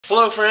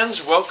Hello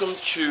friends, welcome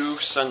to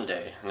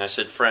Sunday. And I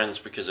said friends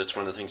because that's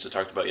one of the things I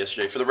talked about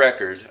yesterday. For the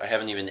record, I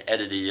haven't even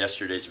edited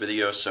yesterday's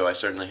video, so I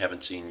certainly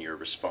haven't seen your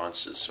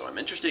responses. So I'm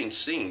interested in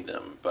seeing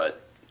them,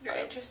 but... You're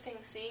interested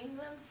in seeing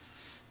them?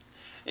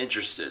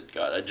 Interested.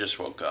 God, I just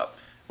woke up.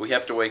 We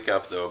have to wake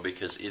up, though,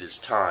 because it is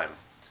time.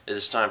 It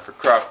is time for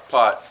crock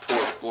pot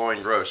pork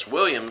loin roast.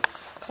 William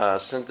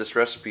sent this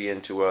recipe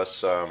in to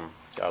us,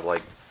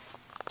 like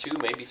 2,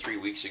 maybe 3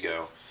 weeks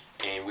ago.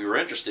 And we were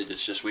interested,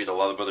 it's just we had a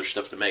lot of other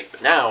stuff to make.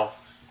 But now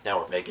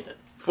we're making it.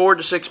 4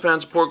 to 6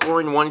 pounds of pork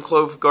loin, 1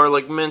 clove of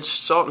garlic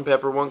minced, salt and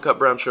pepper, 1 cup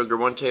brown sugar,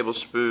 1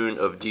 tablespoon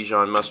of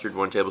Dijon mustard,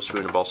 1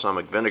 tablespoon of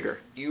balsamic vinegar.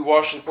 You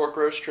wash the pork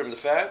roast, trim the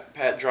fat,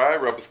 pat dry,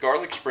 rub with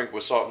garlic, sprinkle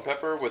with salt and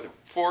pepper. With a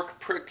fork,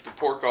 prick the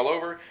pork all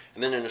over,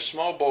 and then in a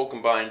small bowl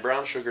combine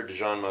brown sugar,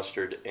 Dijon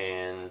mustard,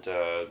 and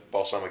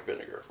balsamic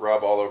vinegar.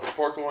 Rub all over the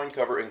pork loin,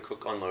 cover, and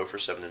cook on low for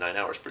 7 to 9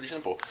 hours. Pretty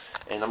simple.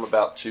 And I'm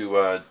about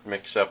to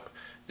mix up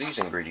these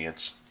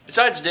ingredients.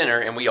 Besides dinner,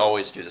 and we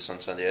always do this on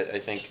Sunday, I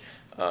think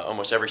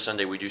almost every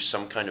Sunday we do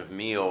some kind of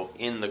meal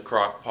in the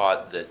crock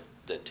pot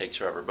that takes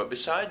forever. But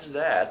besides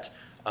that,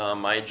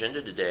 my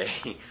agenda today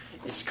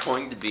is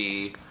going to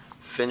be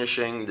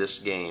finishing this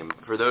game.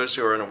 For those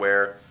who are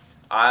unaware,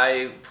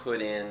 I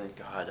put in,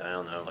 God, I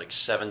don't know, like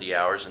 70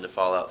 hours into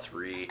Fallout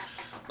 3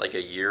 like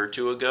a year or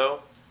two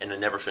ago, and I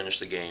never finished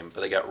the game,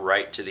 but I got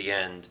right to the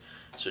end.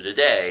 So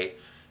today,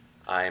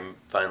 I'm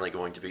finally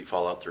going to beat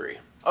Fallout 3.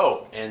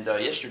 Oh, and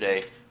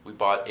yesterday we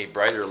bought a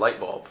brighter light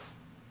bulb.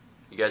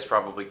 You guys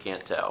probably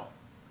can't tell.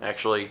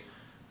 Actually,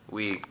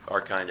 we are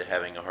kind of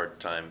having a hard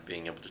time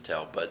being able to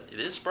tell, but it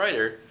is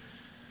brighter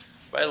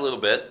by a little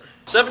bit.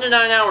 7 to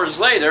 9 hours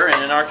later,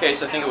 and in our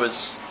case I think it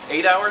was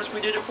 8 hours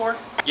we did it for?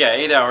 Yeah,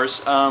 8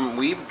 hours.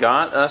 We've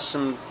got us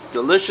some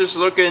delicious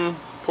looking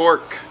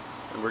pork.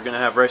 And we're going to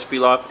have rice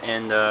pilaf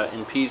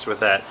and peas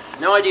with that.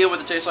 No idea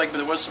what it tastes like, but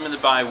it was submitted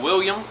by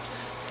William.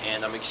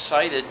 And I'm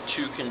excited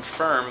to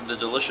confirm the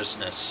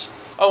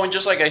deliciousness. Oh, and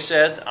just like I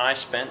said, I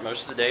spent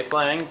most of the day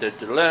playing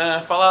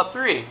Fallout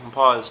 3 and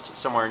paused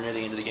somewhere near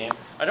the end of the game.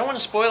 I don't want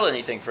to spoil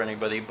anything for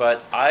anybody,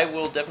 but I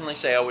will definitely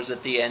say I was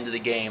at the end of the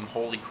game.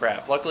 Holy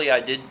crap. Luckily,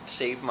 I did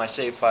save my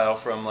save file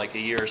from like a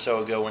year or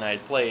so ago when I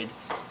had played,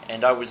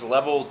 and I was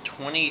level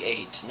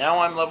 28. Now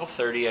I'm level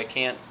 30. I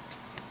can't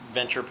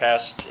venture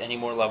past any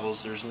more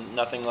levels. There's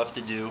nothing left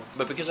to do.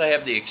 But because I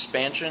have the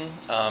expansion,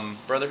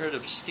 Brotherhood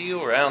of Steel,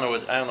 or I don't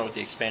know what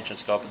the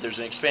expansion's called, but there's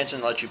an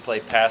expansion that lets you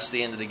play past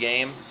the end of the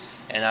game,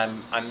 and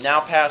I'm now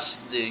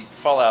past the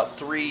Fallout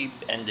 3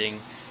 ending,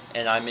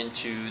 and I'm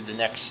into the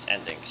next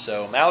ending.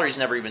 So Mallory's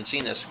never even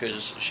seen this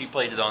because she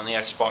played it on the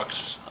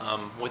Xbox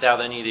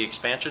without any of the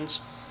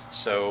expansions.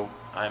 So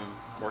I'm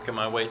working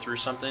my way through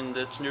something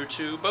that's new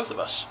to both of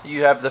us.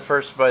 You have the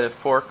first bite of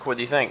pork. What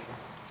do you think?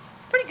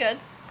 Pretty good.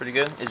 Pretty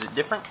good? Is it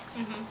different?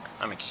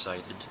 Mm-hmm. I'm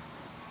excited.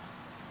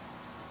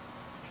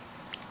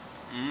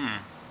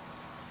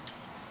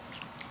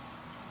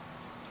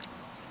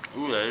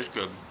 Ooh, that is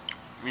good.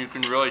 You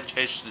can really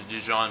taste the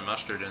Dijon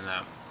mustard in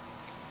that.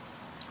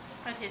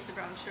 I taste the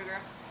brown sugar.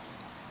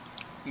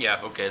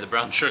 Yeah, okay, the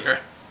brown sugar.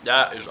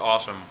 That is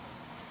awesome.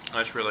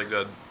 That's really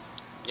good.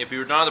 If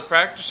you're not a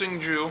practicing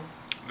Jew,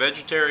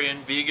 vegetarian,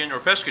 vegan, or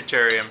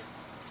pescatarian,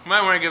 you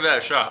might want to give that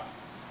a shot,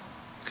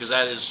 because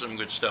that is some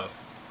good stuff.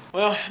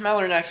 Well,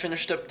 Mallory and I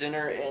finished up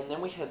dinner, and then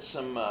we had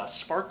some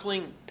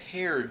sparkling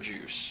pear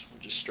juice,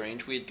 which is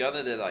strange. We had got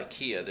it at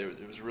IKEA.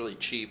 It was really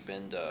cheap,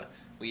 and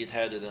we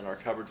had it in our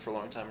cupboard for a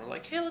long time. We're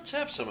like, hey, let's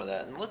have some of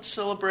that, and let's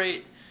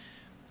celebrate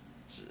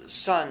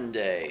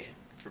Sunday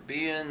for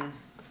being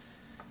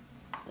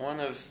one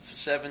of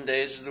 7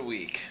 days of the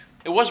week.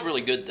 It was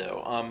really good,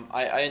 though.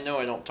 I know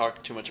I don't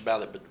talk too much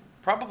about it, but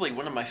probably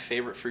one of my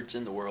favorite fruits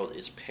in the world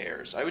is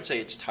pears. I would say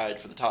it's tied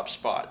for the top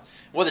spot.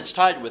 What it's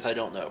tied with, I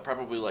don't know.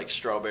 Probably like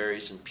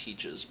strawberries and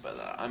peaches, but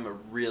I'm a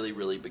really,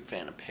 really big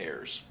fan of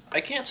pears. I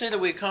can't say that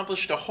we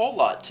accomplished a whole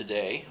lot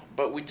today,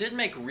 but we did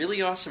make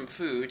really awesome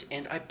food,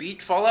 and I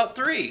beat Fallout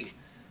 3.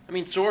 I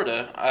mean,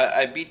 sorta.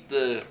 I beat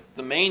the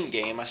main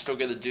game. I still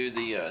got to do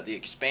the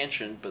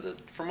expansion,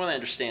 but from what I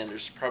understand,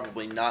 there's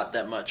probably not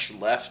that much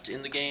left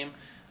in the game.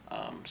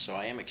 So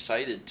I am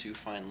excited to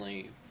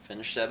finally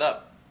finish that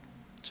up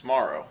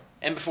tomorrow.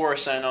 And before I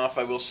sign off,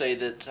 I will say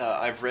that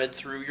I've read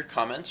through your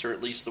comments, or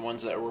at least the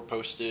ones that were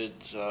posted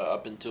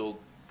up until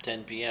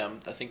 10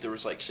 p.m. I think there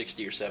was like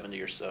 60 or 70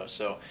 or so.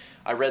 So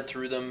I read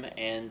through them,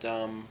 and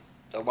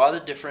a lot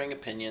of differing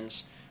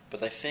opinions,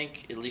 but I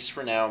think, at least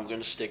for now, I'm going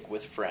to stick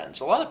with friends.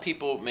 A lot of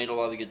people made a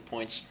lot of good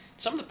points.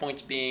 Some of the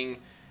points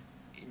being,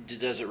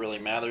 does it really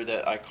matter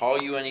that I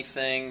call you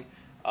anything?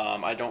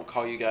 I don't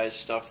call you guys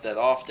stuff that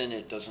often.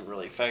 It doesn't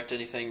really affect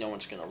anything. No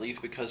one's going to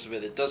leave because of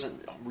it. It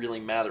doesn't really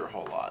matter a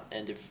whole lot.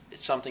 And if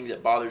it's something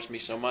that bothers me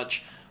so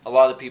much, a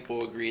lot of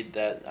people agreed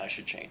that I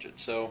should change it.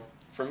 So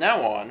from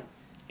now on,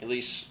 at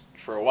least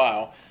for a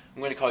while,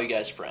 I'm going to call you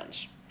guys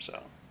friends.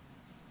 So,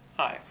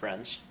 hi,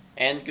 friends.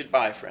 And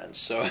goodbye, friends.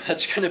 So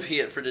that's going to be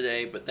it for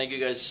today. But thank you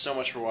guys so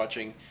much for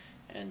watching.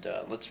 And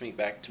let's meet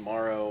back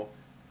tomorrow,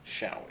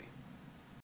 shall we?